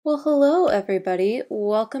Well, hello everybody.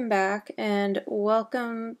 Welcome back and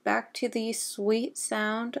welcome back to the sweet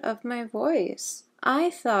sound of my voice. I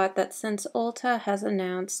thought that since Ulta has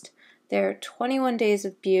announced their 21 Days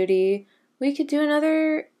of Beauty, we could do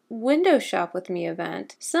another window shop with me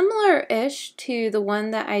event. Similar-ish to the one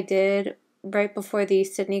that I did right before the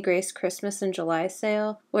Sydney Grace Christmas in July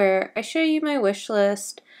sale, where I show you my wish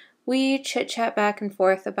list, we chit-chat back and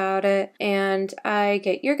forth about it, and I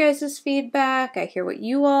get your guys' feedback, I hear what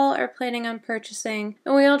you all are planning on purchasing,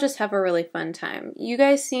 and we all just have a really fun time. You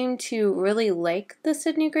guys seem to really like the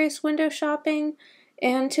Sydney Grace window shopping,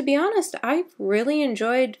 and to be honest, I've really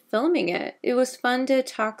enjoyed filming it. It was fun to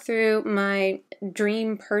talk through my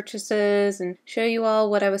dream purchases and show you all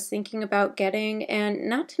what I was thinking about getting, and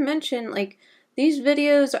not to mention, like, these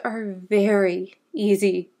videos are very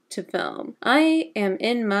easy to film. I am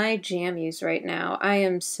in my jammies right now. I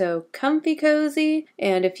am so comfy cozy,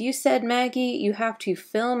 and if you said, Maggie, you have to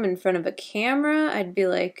film in front of a camera, I'd be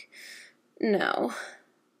like, no.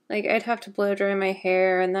 Like, I'd have to blow dry my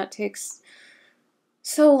hair, and that takes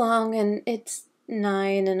so long, and it's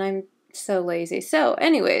 9, and I'm so lazy. So,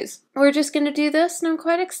 anyways, we're just gonna do this, and I'm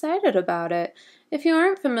quite excited about it. If you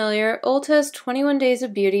aren't familiar, Ulta's 21 Days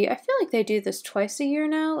of Beauty, I feel like they do this twice a year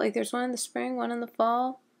now. Like, there's one in the spring, one in the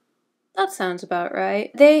fall. That sounds about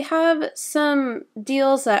right. They have some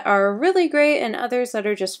deals that are really great and others that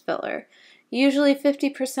are just filler. Usually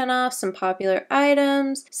 50% off some popular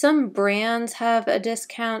items. Some brands have a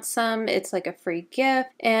discount, some it's like a free gift.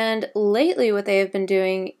 And lately what they have been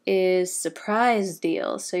doing is surprise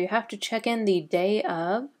deals. So you have to check in the day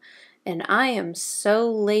of. And I am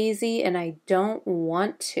so lazy and I don't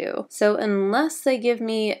want to. So unless they give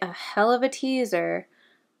me a hell of a teaser,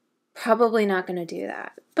 probably not going to do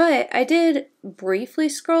that. But I did briefly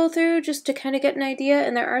scroll through just to kind of get an idea,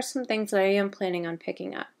 and there are some things that I am planning on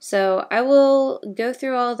picking up. So I will go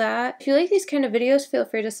through all that. If you like these kind of videos, feel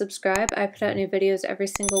free to subscribe. I put out new videos every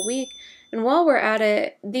single week. And while we're at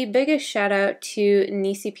it, the biggest shout out to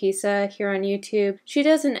Nisi Pisa here on YouTube. She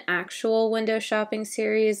does an actual window shopping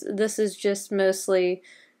series. This is just mostly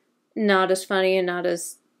not as funny and not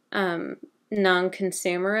as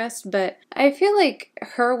non-consumerist, but I feel like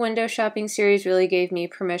her window shopping series really gave me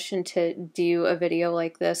permission to do a video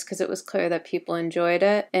like this because it was clear that people enjoyed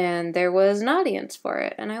it and there was an audience for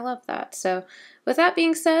it, and I love that. So with that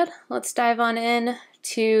being said, let's dive on in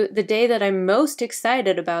to the day that I'm most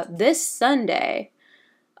excited about, this Sunday,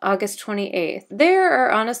 August 28th. There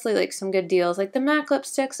are honestly like some good deals, like the MAC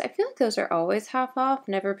lipsticks. I feel like those are always half off,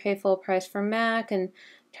 never pay full price for MAC, and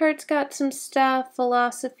Tarte's got some stuff,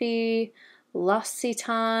 Philosophy,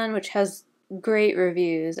 L'Occitane, which has great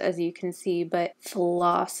reviews, as you can see, but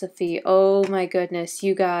Philosophy, oh my goodness,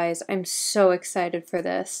 you guys, I'm so excited for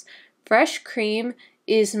this. Fresh Cream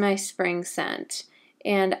is my spring scent,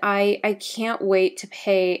 and I can't wait to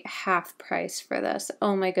pay half price for this.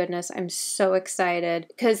 Oh my goodness, I'm so excited,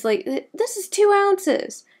 because like, this is 2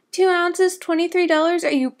 ounces. 2 ounces, $23?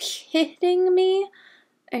 Are you kidding me?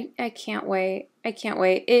 I can't wait. I can't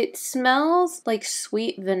wait. It smells like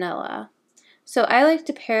sweet vanilla. So I like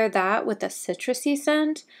to pair that with a citrusy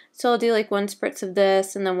scent. So I'll do like 1 spritz of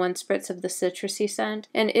this and then 1 spritz of the citrusy scent.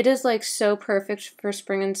 And it is like so perfect for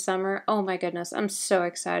spring and summer. Oh my goodness, I'm so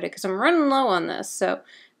excited because I'm running low on this. So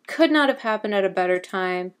could not have happened at a better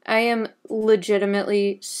time. I am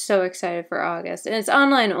legitimately so excited for August. And it's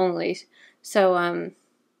online only. So I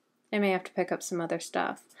may have to pick up some other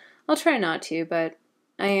stuff. I'll try not to, but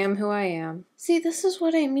I am who I am. See, this is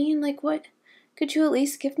what I mean. Like, what? Could you at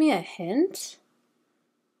least give me a hint?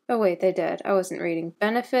 Oh wait, they did. I wasn't reading.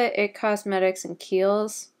 Benefit, It Cosmetics, and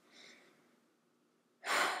Kiehl's.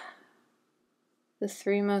 The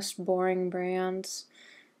 3 most boring brands.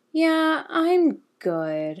 Yeah, I'm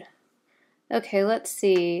good. Okay, let's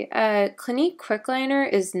see. Clinique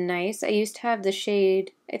Quickliner is nice. I used to have the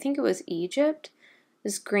shade, I think it was Egypt.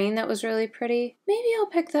 This green that was really pretty. Maybe I'll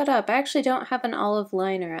pick that up. I actually don't have an olive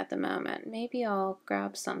liner at the moment. Maybe I'll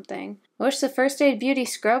grab something. I wish the First Aid Beauty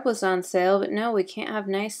Scrub was on sale, but no, we can't have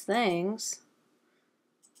nice things.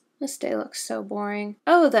 This day looks so boring.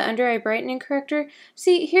 Oh, the under eye brightening corrector.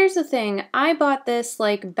 See, here's the thing. I bought this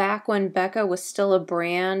like back when Becca was still a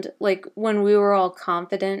brand, like when we were all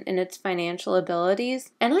confident in its financial abilities,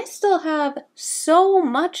 and I still have so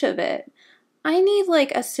much of it. I need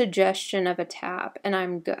like a suggestion of a tap and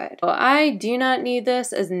I'm good. Well, I do not need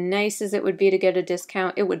this. As nice as it would be to get a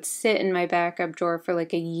discount, it would sit in my backup drawer for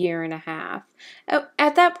like a year and a half.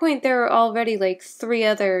 At that point, there are already like 3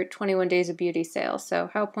 other 21 Days of Beauty sales,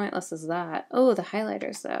 so how pointless is that? Oh, the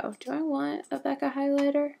highlighters though. Do I want a Becca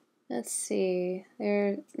highlighter? Let's see.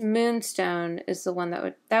 Moonstone is the one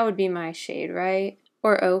that would be my shade, right?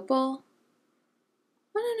 Or opal?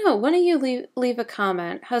 I don't know. Why don't you leave a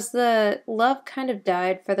comment? Has the love kind of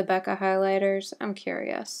died for the Becca highlighters? I'm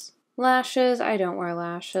curious. Lashes? I don't wear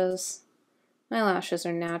lashes. My lashes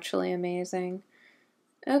are naturally amazing.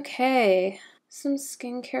 Okay. Some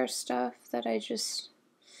skincare stuff that I just...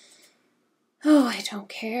 Oh, I don't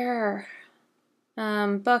care.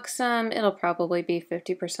 Buxom, it'll probably be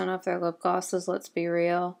 50% off their lip glosses, let's be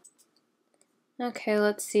real. Okay,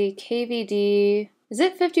 let's see. KVD. Is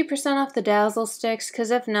it 50% off the Dazzle sticks?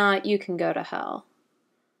 Because if not, you can go to hell.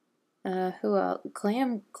 Who else?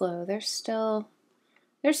 Glam Glow. They're still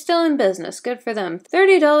in business. Good for them.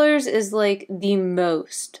 $30 is like the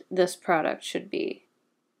most this product should be.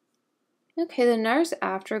 Okay, the NARS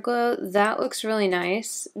Afterglow, that looks really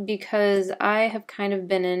nice because I have kind of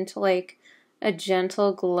been into like a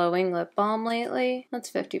gentle glowing lip balm lately. That's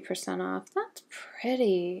 50% off. That's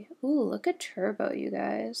pretty. Ooh, look at Turbo, you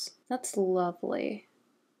guys. That's lovely.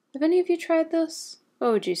 Have any of you tried this?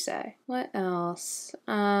 What would you say? What else?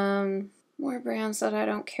 More brands that I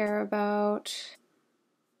don't care about.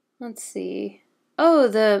 Let's see. Oh,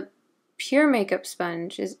 the Pure Makeup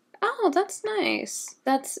Sponge is... Oh, that's nice.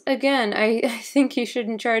 That's, again, I think you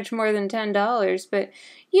shouldn't charge more than $10, but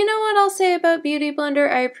you know what I'll say about Beauty Blender?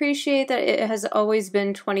 I appreciate that it has always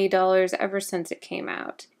been $20 ever since it came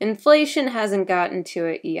out. Inflation hasn't gotten to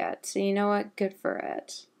it yet, so you know what? Good for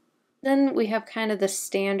it. Then we have kind of the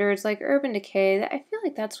standards like Urban Decay. I feel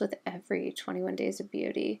like that's with every 21 Days of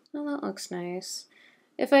Beauty. Oh, that looks nice.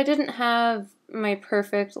 If I didn't have my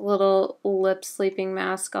perfect little lip sleeping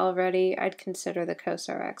mask already, I'd consider the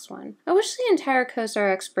CosRX one. I wish the entire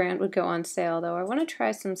CosRX brand would go on sale though. I want to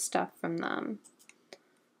try some stuff from them.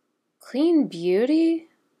 Clean Beauty?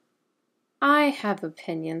 I have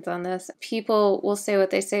opinions on this. People will say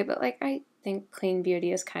what they say, but like I think Clean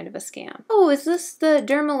Beauty is kind of a scam. Oh, is this the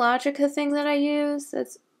Dermalogica thing that I use?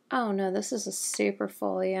 Oh no, this is a super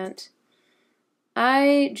foliant.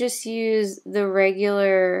 I just use the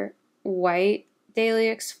regular white daily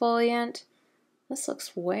exfoliant. This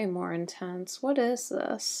looks way more intense. What is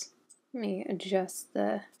this? Let me adjust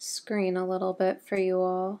the screen a little bit for you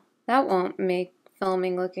all. That won't make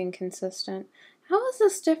filming look inconsistent. How is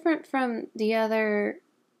this different from the other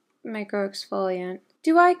micro exfoliant?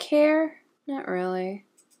 Do I care? Not really.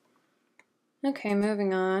 Okay,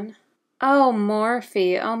 moving on. Oh,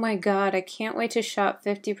 Morphe. Oh my god, I can't wait to shop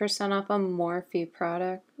 50% off a Morphe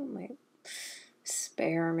product. Oh my,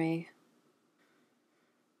 spare me.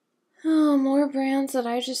 Oh, more brands that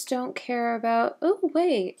I just don't care about. Oh,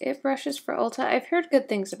 wait, it brushes for Ulta. I've heard good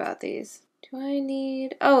things about these. Do I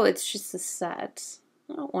need... Oh, it's just a set.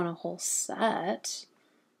 I don't want a whole set.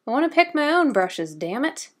 I want to pick my own brushes, damn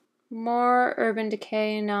it. More Urban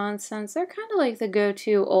Decay nonsense. They're kind of like the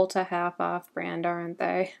go-to Ulta half-off brand, aren't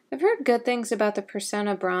they? I've heard good things about the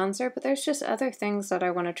Persona bronzer, but there's just other things that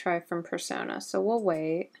I want to try from Persona, so we'll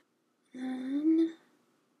wait.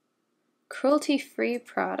 Cruelty-free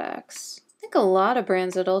products. I think a lot of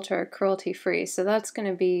brands at Ulta are cruelty-free, so that's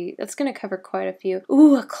gonna cover quite a few.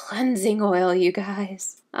 Ooh, a cleansing oil, you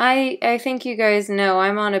guys. I think you guys know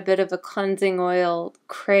I'm on a bit of a cleansing oil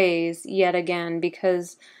craze yet again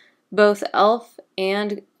because both e.l.f.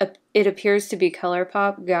 and it appears to be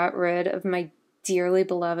ColourPop got rid of my dearly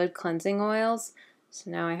beloved cleansing oils. So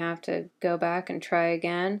now I have to go back and try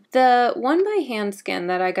again. The one by Handskin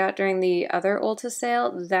that I got during the other Ulta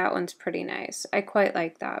sale, that one's pretty nice. I quite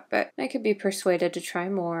like that, but I could be persuaded to try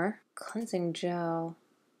more. Cleansing gel.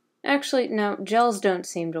 Actually, no, gels don't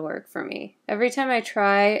seem to work for me. Every time I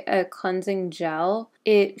try a cleansing gel,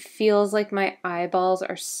 it feels like my eyeballs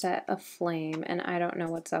are set aflame, and I don't know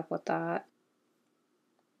what's up with that.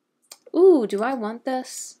 Ooh, do I want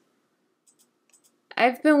this?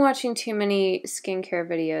 I've been watching too many skincare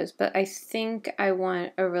videos, but I think I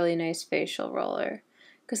want a really nice facial roller.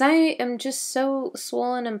 Because I am just so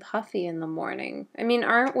swollen and puffy in the morning. I mean,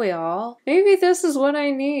 aren't we all? Maybe this is what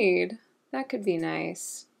I need. That could be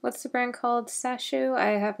nice. What's the brand called? Sashu?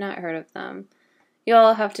 I have not heard of them. You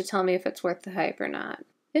all have to tell me if it's worth the hype or not.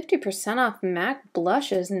 50% off MAC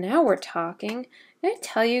blushes. Now we're talking. Did I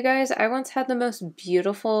tell you guys I once had the most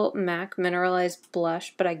beautiful MAC mineralized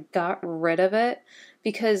blush, but I got rid of it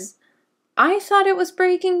because I thought it was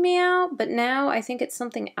breaking me out, but now I think it's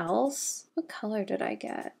something else. What color did I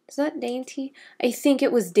get? Is that Dainty? I think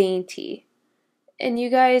it was Dainty. And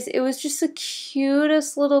you guys, it was just the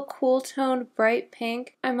cutest little cool toned bright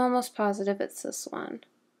pink. I'm almost positive it's this one.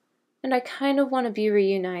 And I kind of want to be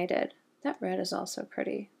reunited. That red is also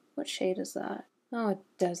pretty. What shade is that? Oh, it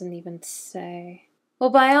doesn't even say.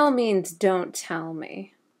 Well, by all means, don't tell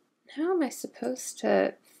me. How am I supposed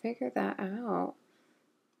to figure that out?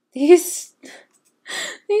 These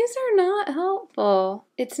These are not helpful.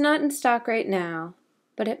 It's not in stock right now,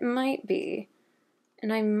 but it might be.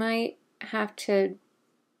 And I might have to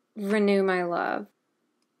renew my love.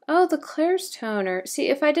 Oh, the Claire's toner. See,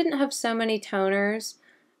 if I didn't have so many toners,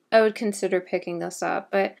 I would consider picking this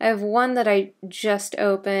up. But I have one that I just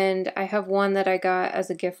opened. I have one that I got as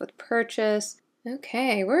a gift with purchase.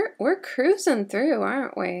 Okay, we're cruising through,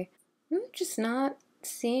 aren't we? I'm just not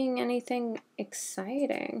seeing anything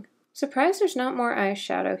exciting. Surprised there's not more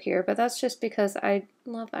eyeshadow here, but that's just because I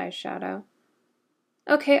love eyeshadow.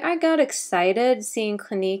 Okay, I got excited seeing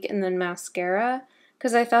Clinique and then mascara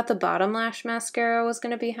because I thought the bottom lash mascara was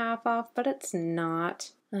going to be half off, but it's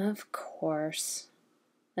not. Of course.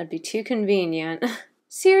 That'd be too convenient.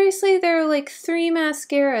 Seriously, there are like 3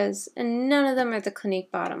 mascaras and none of them are the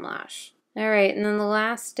Clinique bottom lash. Alright, and then the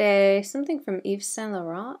last day, something from Yves Saint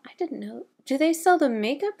Laurent? I didn't know. Do they sell the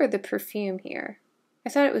makeup or the perfume here? I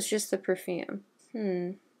thought it was just the perfume.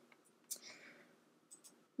 And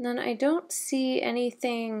then I don't see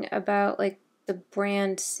anything about like the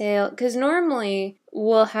brand sale, because normally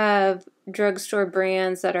we'll have drugstore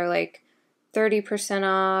brands that are like 30%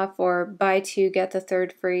 off or buy 2 get the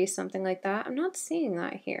 3rd free, something like that. I'm not seeing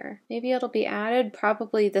that here. Maybe it'll be added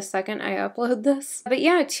probably the second I upload this. But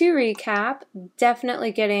yeah, to recap,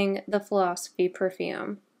 definitely getting the Philosophy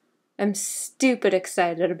perfume. I'm stupid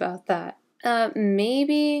excited about that.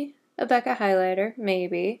 Maybe a Becca highlighter,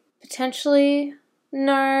 maybe. Potentially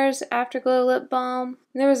NARS Afterglow Lip Balm.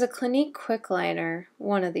 There was a Clinique Quick Liner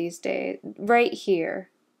one of these days, right here.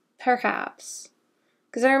 Perhaps.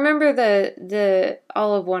 Because I remember the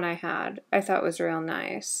olive one I had, I thought was real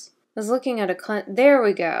nice. I was looking at there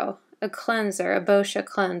we go. A cleanser, a Boscia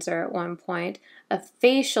cleanser at one point. A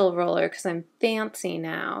facial roller, because I'm fancy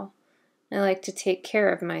now. I like to take care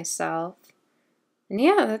of myself. And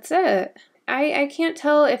yeah, that's it. I can't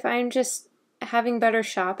tell if I'm just having better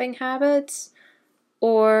shopping habits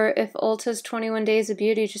or if Ulta's 21 Days of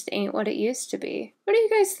Beauty just ain't what it used to be. What do you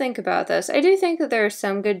guys think about this? I do think that there are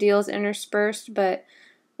some good deals interspersed, but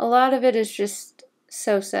a lot of it is just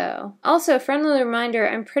so-so. Also, friendly reminder,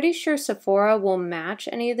 I'm pretty sure Sephora will match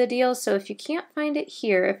any of the deals, so if you can't find it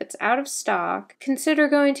here, if it's out of stock, consider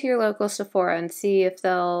going to your local Sephora and see if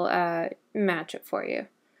they'll match it for you.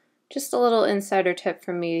 Just a little insider tip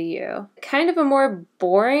from me to you. Kind of a more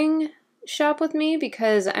boring shop with me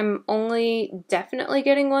because I'm only definitely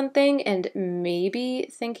getting one thing and maybe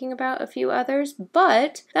thinking about a few others,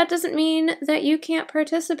 but that doesn't mean that you can't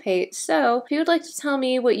participate. So if you would like to tell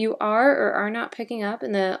me what you are or are not picking up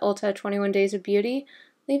in the Ulta 21 Days of Beauty,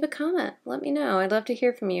 leave a comment. Let me know. I'd love to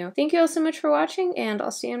hear from you. Thank you all so much for watching, and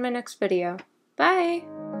I'll see you in my next video.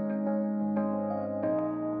 Bye!